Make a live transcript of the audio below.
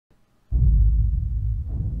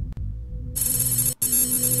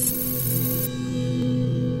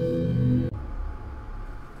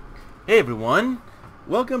Hey everyone,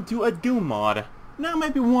 welcome to a Guil mod. Now you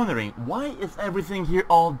might be wondering, why is everything here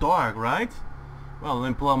all dark, right? Well, let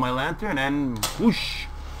me pull out my lantern and whoosh!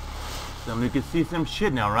 So you can see some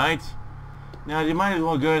shit now, right? Now you might as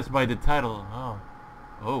well guess by the title.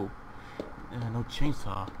 No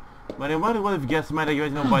chainsaw. But I might as well have guessed, might you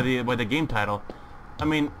guys know by the game title. I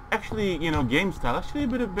mean, actually, you know, game style, actually a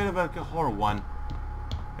bit of like a horror one.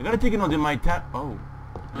 I gotta take a note in my oh,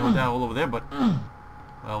 no that all over there, but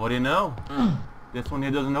well, what do you know? This one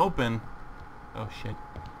here doesn't open. Oh shit.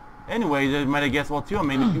 Anyways, I might have guessed well too. I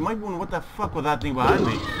mean, you might wonder what the fuck was that thing behind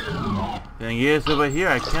me. Thing is, over here,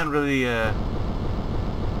 I can't really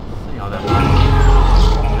see how that works.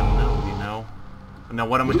 I don't know, you know. Now,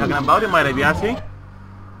 what am I talking about? You might be asking.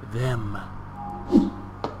 Them.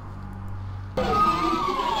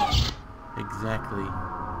 Exactly.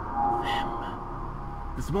 Them.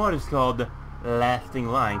 This mod is called Lasting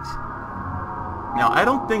Light. Now, I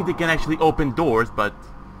don't think they can actually open doors, but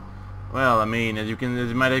well, I mean, as you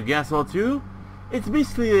might have guessed all too, it's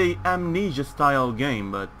basically a amnesia style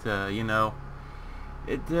game, but you know,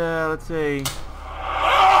 let's say,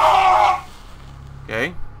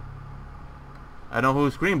 okay, I don't know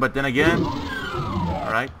who screamed, but then again,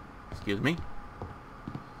 all right, excuse me.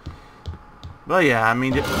 Well, yeah, I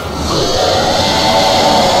mean, that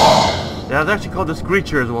was actually called the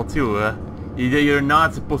Screecher as well too. You're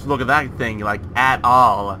not supposed to look at that thing like at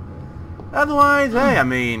all. Otherwise, hey, I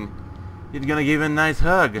mean, you're gonna give it a nice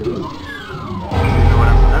hug. You know what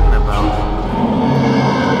I'm talking about.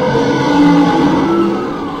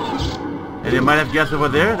 And you might have guessed over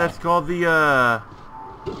there, that's called the,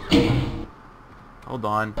 hold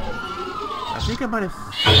on. I think I might have...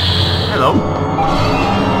 Hello?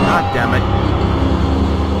 God damn it.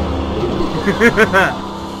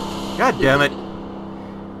 God damn it.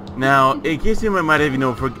 Now, in case you might have, you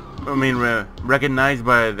know, recognized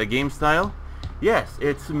by the game style, yes,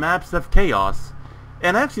 it's Maps of Chaos.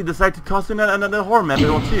 And I actually decided to toss in another horror map as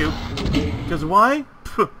well too. Because why?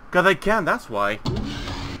 Because I can, that's why.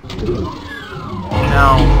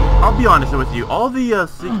 Now, I'll be honest with you, all the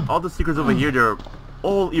secrets over here, they're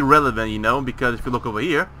all irrelevant, you know, because if you look over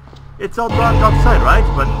here, it's all dark outside, right?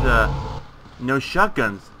 But, no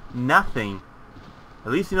shotguns, nothing.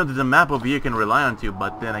 At least, you know, there's a map over here you can rely on to,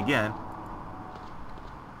 but then again,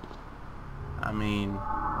 I mean,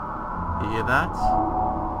 you hear that?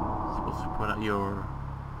 You're supposed to put out your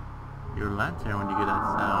lantern when you get that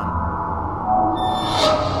sound.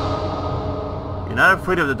 You're not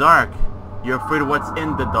afraid of the dark. You're afraid of what's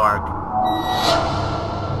in the dark.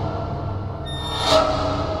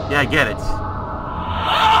 Yeah, I get it.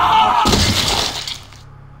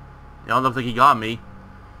 It all looks like he got me.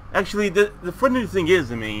 Actually, the funny thing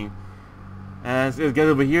is, I mean, as guys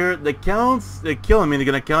over here, the killing, they're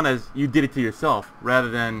gonna count as you did it to yourself, rather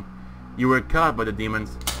than you were caught by the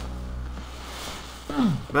demons.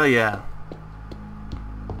 But yeah,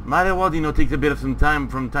 might as well, you know, take a bit of some time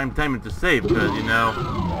from time to time to save, because you know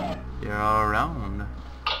they're all around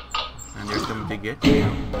and they're coming to get you.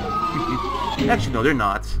 Actually, no, they're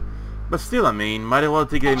not. But still, I mean, might as well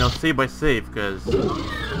take it, you know, save by save, because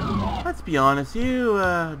let's be honest, you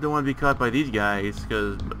don't want to be caught by these guys,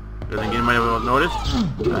 because again, you might have noticed,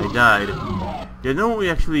 I died. There's no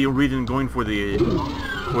actually reason going for the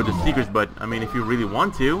secrets, but I mean, if you really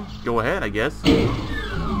want to, go ahead, I guess. The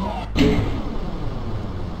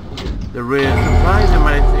supplies it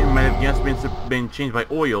might have guessed been changed by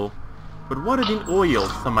oil, but what is in oil?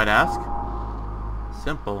 Some might ask.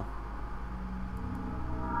 Simple.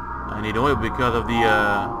 I need oil because of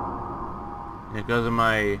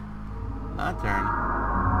my lantern.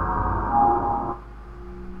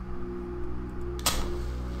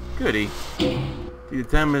 Goody. See, the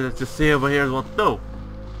time is to stay over here as well too.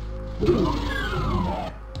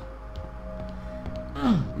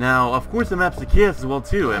 Now, of course, the map's the case as well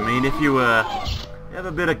too. I mean, if you have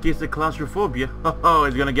a bit of case of claustrophobia, oh,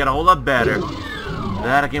 it's gonna get a whole lot better.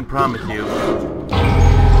 That I can promise you.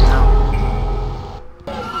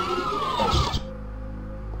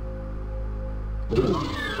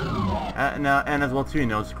 Now, and as well too, you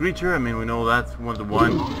know, Screecher, I mean, we know that's one. The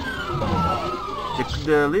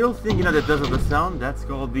little thing, you know, that does with the sound, that's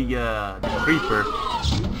called the creeper.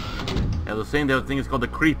 Yeah, the same thing is called the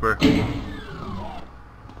creeper.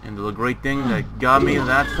 And the great thing that got me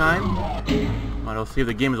that time, I'll save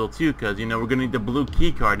the game as well too, because, you know, we're gonna need the blue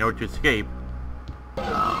key card in order to escape.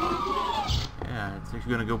 Yeah, it's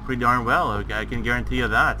actually gonna go pretty darn well, I can guarantee you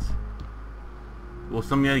that. Will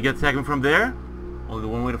somebody get attacked from there? Only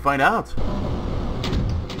one way to find out.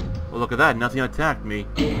 Well, look at that, nothing attacked me.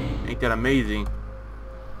 Ain't that amazing?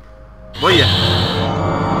 Well, yeah.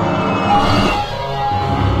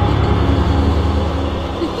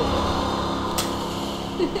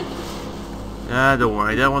 Don't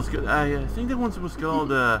worry, that one's good. I think that one was called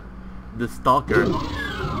the Stalker.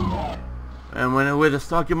 And with the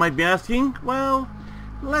Stalker, you might be asking, well,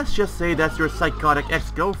 let's just say that's your psychotic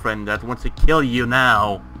ex-girlfriend that wants to kill you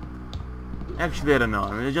now. Actually, I don't know.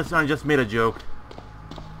 I just made a joke.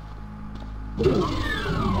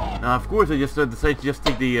 Now, of course, I just decided to just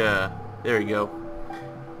take the. There you go.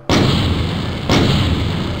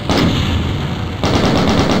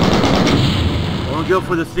 Only go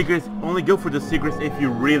for the secrets. Only go for the secrets if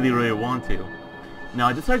you really want to. Now,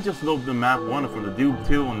 I decided to just load the map 1 from the Doom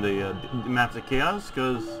 2 on the Maps of Chaos,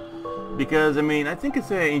 because I mean, I think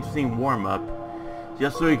it's an interesting warm-up,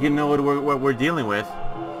 just so you can know what we're dealing with.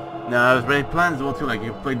 Now, I was very planned as well too, like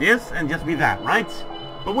you play this and just be that, right?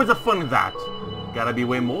 But what's the fun of that? Gotta be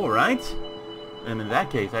way more, right? And in that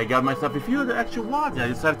case, I got myself a few extra wads. I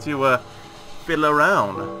just have to fiddle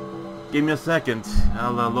around. Give me a second.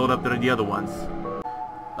 I'll load up the other ones.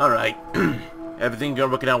 Alright. Everything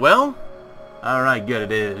working out well? Alright,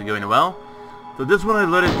 good. It is going well. So this one I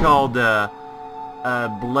loaded called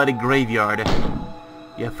Bloody Graveyard.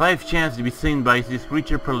 You have 5 chances to be seen by this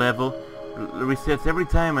creature per level. Resets every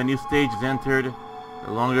time a new stage is entered.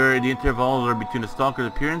 The longer the interval or between the stalker's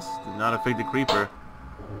appearance does not affect the creeper.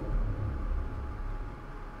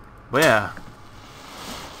 But yeah,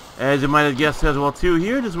 as you might have guessed as well too,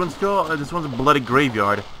 here this one's a Bloody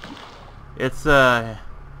Graveyard. It's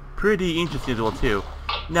pretty interesting as well too.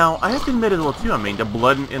 Now I have to admit as well too, I mean the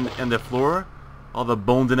blood in the floor, all the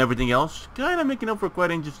bones and everything else, kind of making up for quite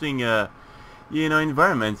interesting, you know,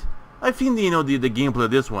 environment. I've seen the gameplay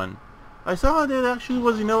of this one. I saw that it actually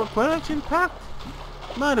was quite action-packed.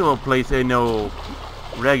 Might as well play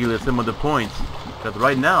regular some of the points, because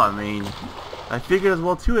right now I mean. I figured as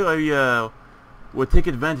well too I would take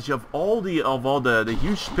advantage of all the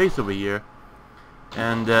huge space over here,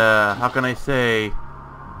 and how can I say,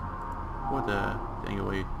 what the thing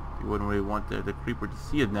away? You wouldn't really want the creeper to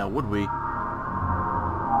see it now, would we?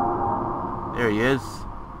 There he is.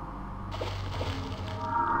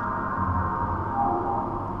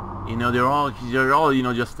 You know, they're all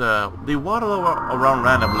just they waddle around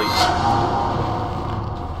randomly.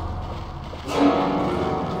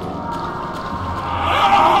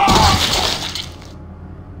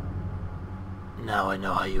 Now I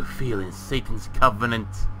know how you feel in Satan's Covenant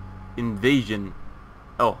invasion.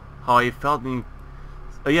 Oh, how I felt in.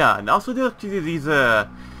 Oh yeah, and also there's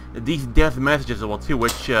these death messages as well too,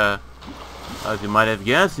 which, as you might have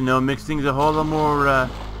guessed, makes things a whole lot more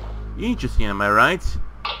interesting. Am I right?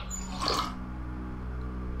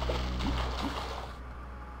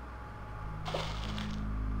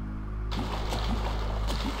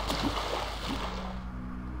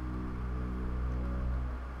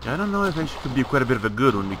 I don't know if it could be quite a bit of a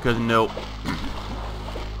good one, because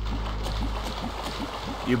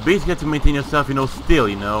you basically have to maintain yourself, still,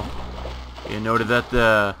 in order that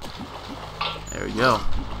there we go.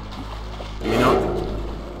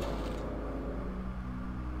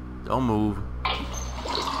 Don't move.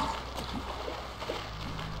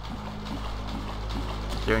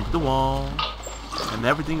 Stare into the wall, and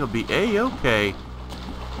everything will be a-okay,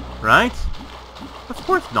 right? Of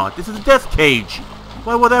course not. This is a death cage.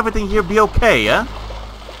 Why would everything here be okay, huh?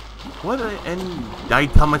 What? And I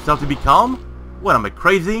tell myself to be calm? What, am I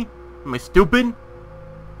crazy? Am I stupid?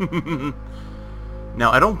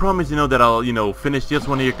 Now, I don't promise, that I'll, finish this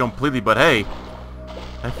one here completely, but hey,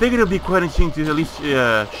 I figured it'll be quite interesting to at least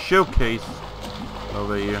showcase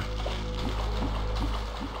over here.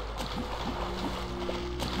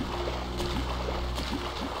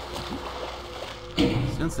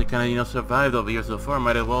 Since I kind of, survived over here so far, I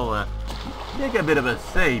might as well take a bit of a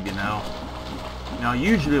save, Now,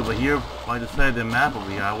 usually over here, by the side of the map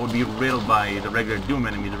over here, I would be riddled by the regular Doom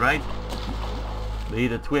enemies, right? But here,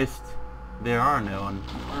 the twist, there are none.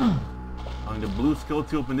 On the blue skull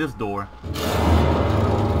to open this door.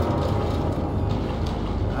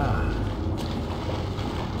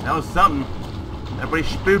 That was something. That pretty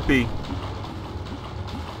spoopy.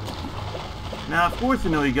 Now, of course,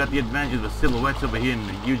 you got the advantage of the silhouettes over here in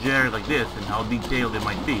a huge area like this, and how detailed it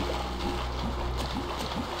might be.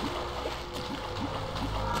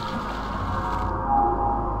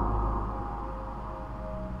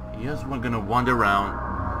 Yes, we're gonna wander around.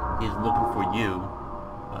 He's looking for you.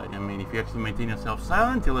 But I mean, if you actually maintain yourself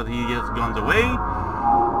silent till he gets gone away,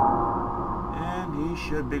 and he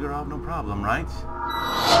should figure out no problem, right?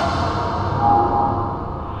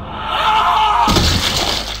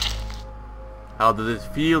 How does it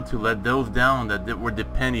feel to let those down that were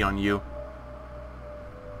depending on you?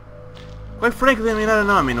 Quite frankly, I mean, I don't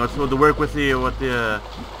know. I mean, what's the work with the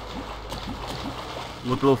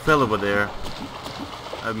little fellow over there?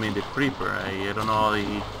 I mean the creeper. I don't know how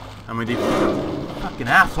he... I mean the fucking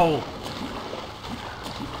asshole.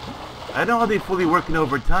 I don't know how they fully working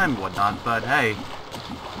overtime and whatnot, but hey.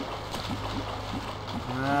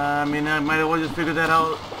 I mean, I might as well just figure that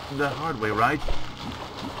out the hard way, right?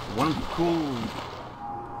 One cool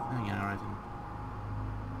thing, alright.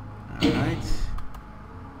 Alright.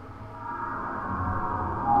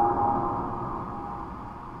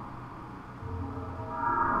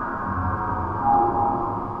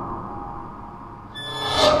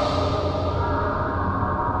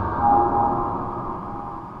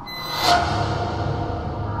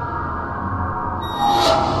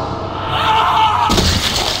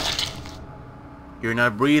 You're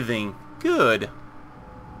not breathing. Good.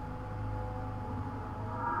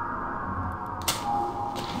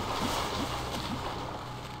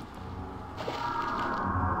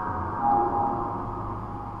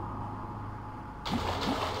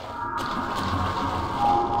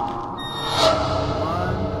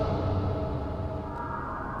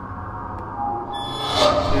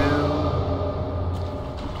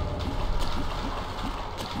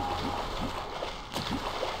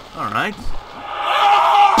 Alright.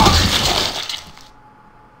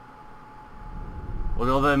 What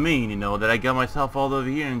does all that mean, you know? That I got myself all over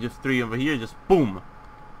here and just 3 over here, just boom.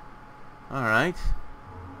 Alright.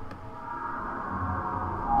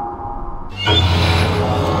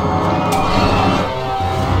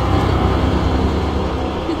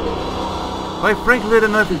 Quite frankly, I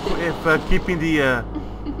don't know if keeping the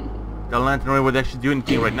lantern away would actually do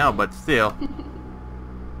anything right now, but still.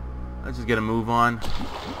 Let's just get a move on.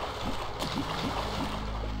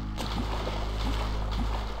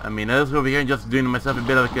 I mean, I was over here and just doing myself a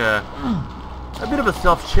bit of like a bit of a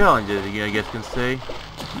self-challenge, I guess you can say.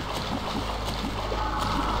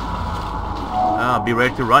 I'll be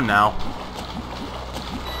ready to run now.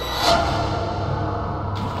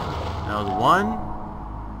 That was 1.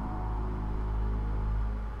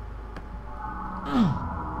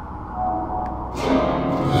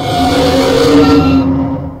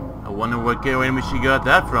 I wonder what game she got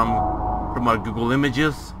that from our Google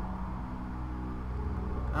Images.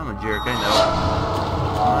 I'm a jerk, I know.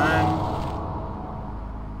 1.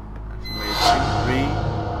 Actually, maybe 3,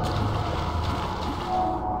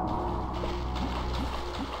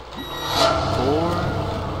 4.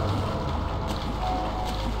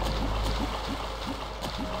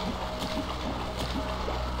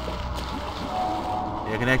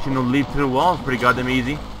 Yeah, I can actually leap through walls pretty goddamn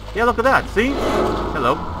easy. Yeah, look at that, see?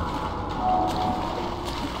 Hello.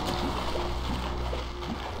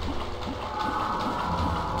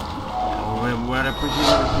 What I appreciate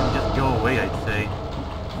it can just go away, I'd say.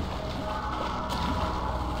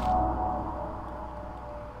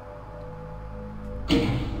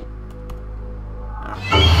 Oh,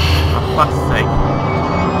 for fuck's sake.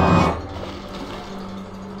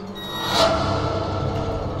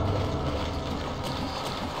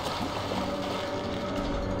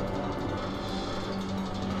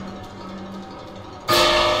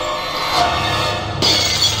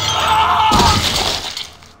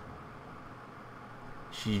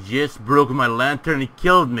 She just broke my lantern and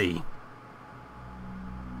killed me.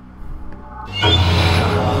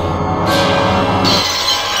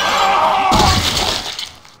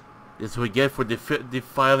 This is what we get for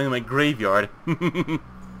defiling my graveyard.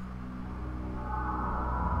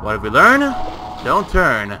 What have we learned? Don't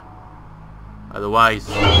turn. Otherwise...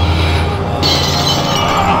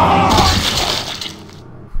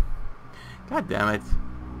 God damn it.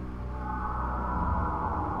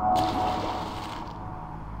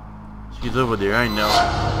 She's over there, I know.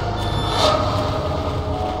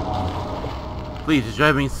 Please, it's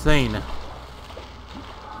driving me insane. Now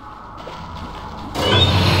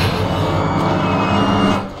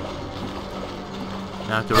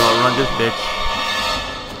I have to run this bitch.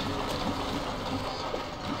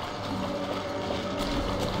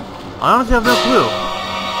 I honestly have no clue.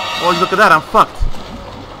 Oh, look at that, I'm fucked.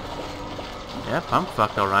 Yep, I'm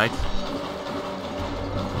fucked, alright.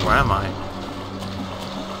 Where am I?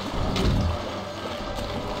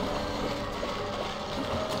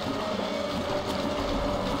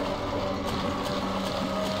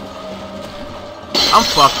 I'm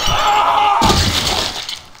fucked.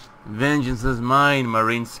 Vengeance is mine,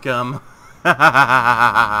 marine scum. Fucking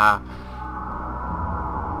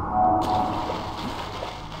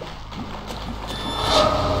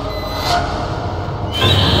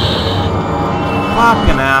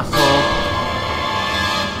asshole.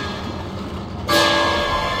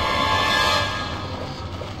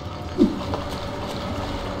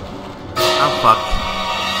 I'm fucked.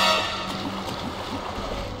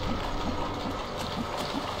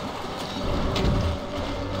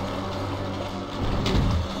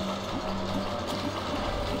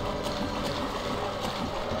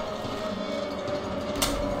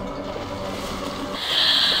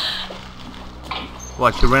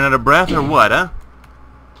 What, she ran out of breath or what, huh?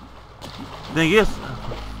 Thing is...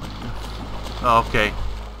 Oh, okay.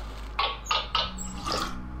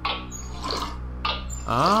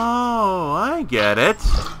 Oh, I get it.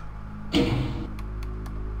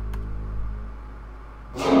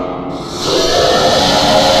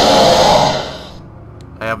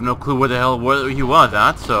 I have no clue where the hell he was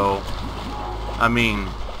at, so... I mean,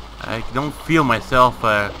 I don't feel myself,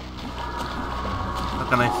 how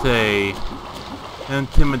can I say...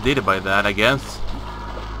 intimidated by that, I guess.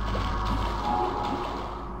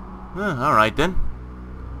 Alright then.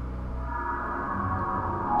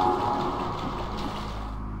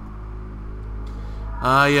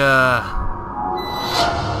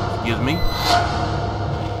 Excuse me.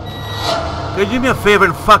 Could you do me a favor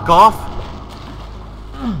and fuck off?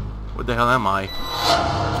 What the hell am I?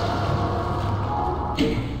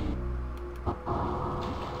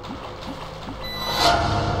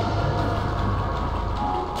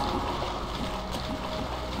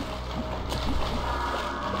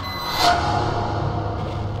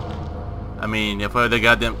 I mean, if I had the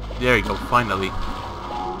goddamn... There you go, finally.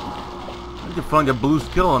 I need to find the blue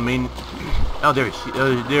skill, I mean... Oh, there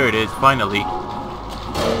it is, finally.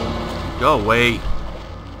 Go away.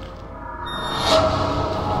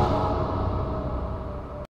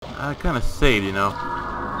 I kind of saved, you know.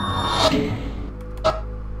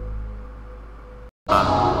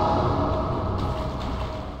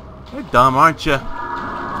 You're dumb, aren't you?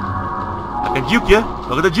 I can juke you.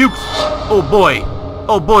 Look at the jukes. Oh boy.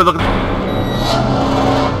 Oh boy, look at...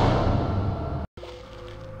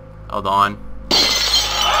 Hold on.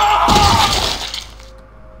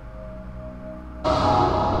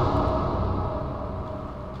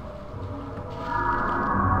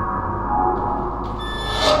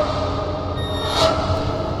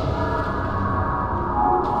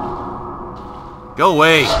 Go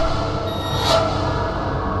away!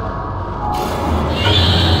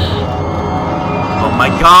 Oh my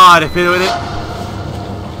god, if it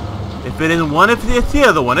isn't one, it's the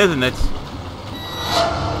other one, isn't it?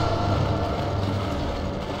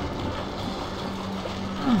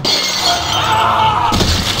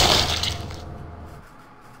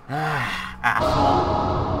 Asshole.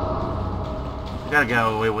 You gotta get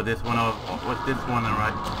away with this one, or with this one,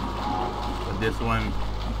 alright? With this one.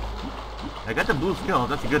 I got the blue skill,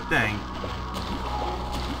 that's a good thing.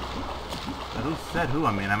 But who said who?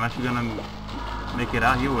 I mean, I'm actually gonna make it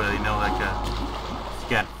out here with, you know, like a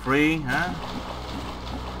scat free, huh?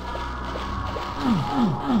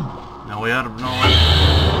 No way out of nowhere.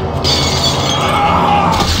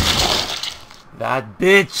 That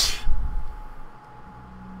bitch!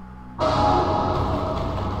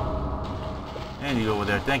 And you go over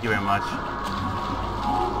there, thank you very much.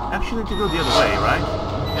 Actually, to go the other way, right?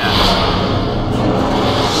 Yeah.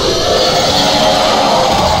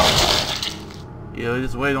 Yo,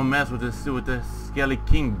 this way don't mess with the Skelly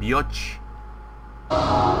King, biatch.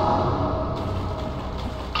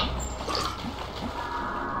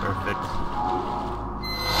 Perfect.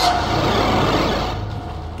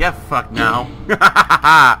 Get fucked now.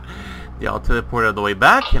 They all teleported all the way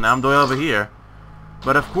back, and I'm the way over here.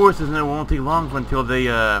 But of course, it won't take long until they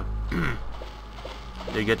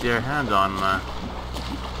they get their hands on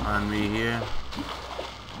me here.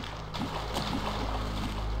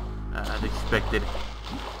 As expected.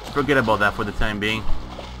 Forget about that for the time being.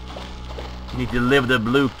 Need to live the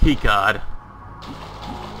blue keycard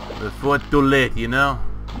before it's too late, you know.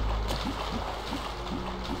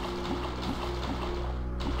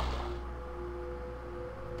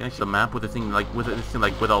 Can I show the map with this thing like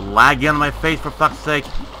without lagging on my face, for fuck's sake?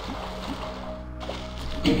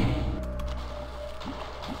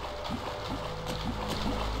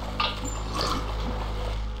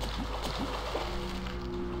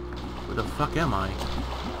 Where the fuck am I?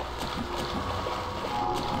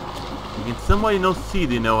 You can somebody see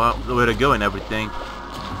they know where to go and everything.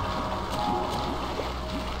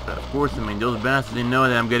 But of course, I mean, those bastards, they know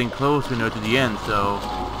that I'm getting closer, you know, to the end, so...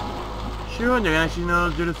 Sure, they're actually, you know,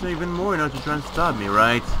 do this even more, you know, to try and stop me,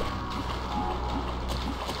 right?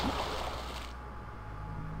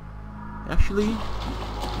 Actually,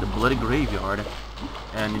 the bloody graveyard.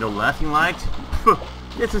 And, you know, laughing light?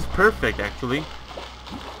 This is perfect, actually.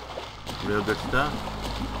 Real good stuff.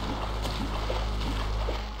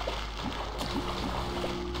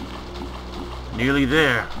 Nearly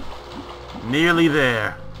there. Nearly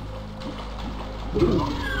there.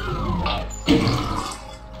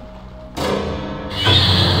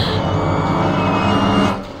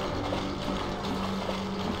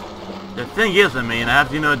 The thing is, I mean, I have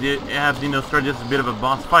to, start just a bit of a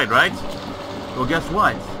boss fight, right? Well, guess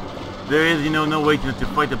what? There is, no way to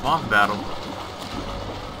fight the boss battle.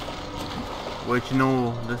 But you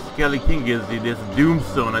know, the Skelly King is this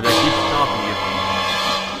doomstone that keeps stopping you.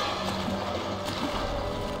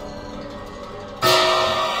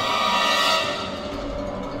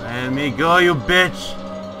 Let me go, you bitch!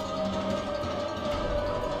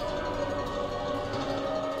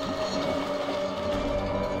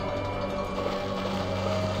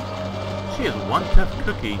 She is one tough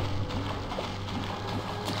cookie.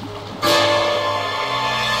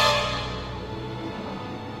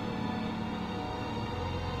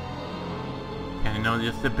 Can't you know,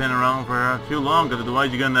 just sipping around for too long, because otherwise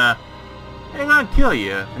they're gonna kill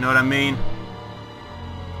you. You know what I mean?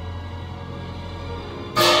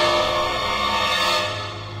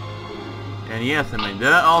 And yes, I mean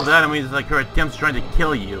all that. I mean, it's like her attempts trying to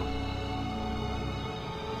kill you.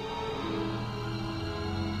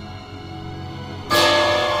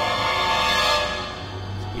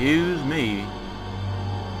 Excuse me.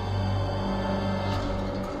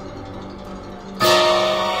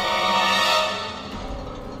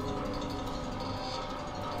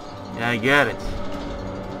 Yeah, I get it.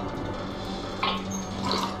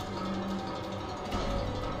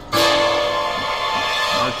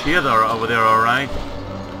 Oh, she is over there, alright.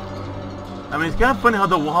 I mean, it's kind of funny how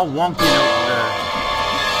wonky, you know,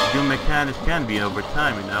 the doom mechanics can be over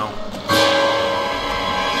time, you know.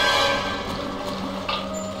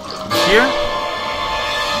 Here?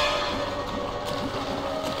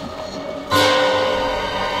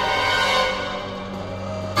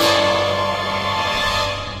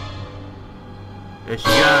 Is she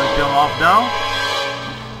gonna come off now?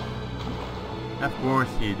 Of course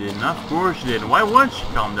he didn't. Of course she didn't. Why would she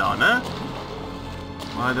calm down, huh?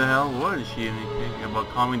 Why the hell would she even thinking about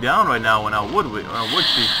calming down right now? When would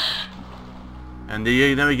she? And there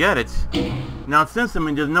you never get it. Now, since I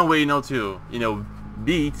mean, there's no way, you know, to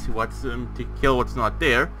beat what's to kill what's not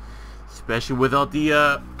there, especially without the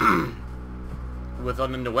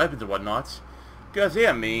without the weapons and whatnot. Because yeah,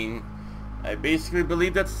 I mean, I basically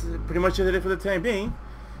believe that's pretty much it for the time being.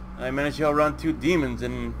 I managed to outrun 2 demons,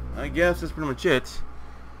 and I guess that's pretty much it.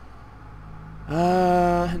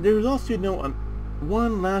 There was also, you know,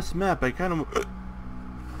 one last map I kind of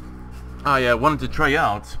I wanted to try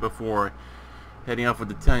out before heading out for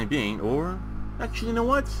the time being. Or actually, you know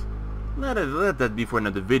what? Let that be for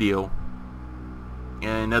another video.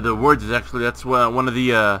 And in other words, is actually that's one of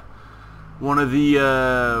the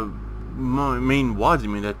main mods, I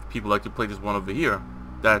mean, that people like to play this one over here.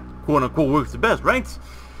 That quote unquote works the best, right?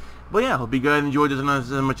 But yeah, hope you guys enjoyed this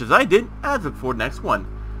as much as I did. I look forward to the next one.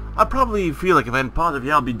 I probably feel like if I hadn't paused,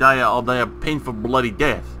 I'll die a painful, bloody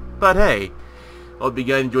death. But hey, hope you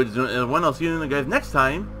guys enjoyed this one. I'll see you guys next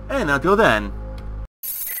time, and until then.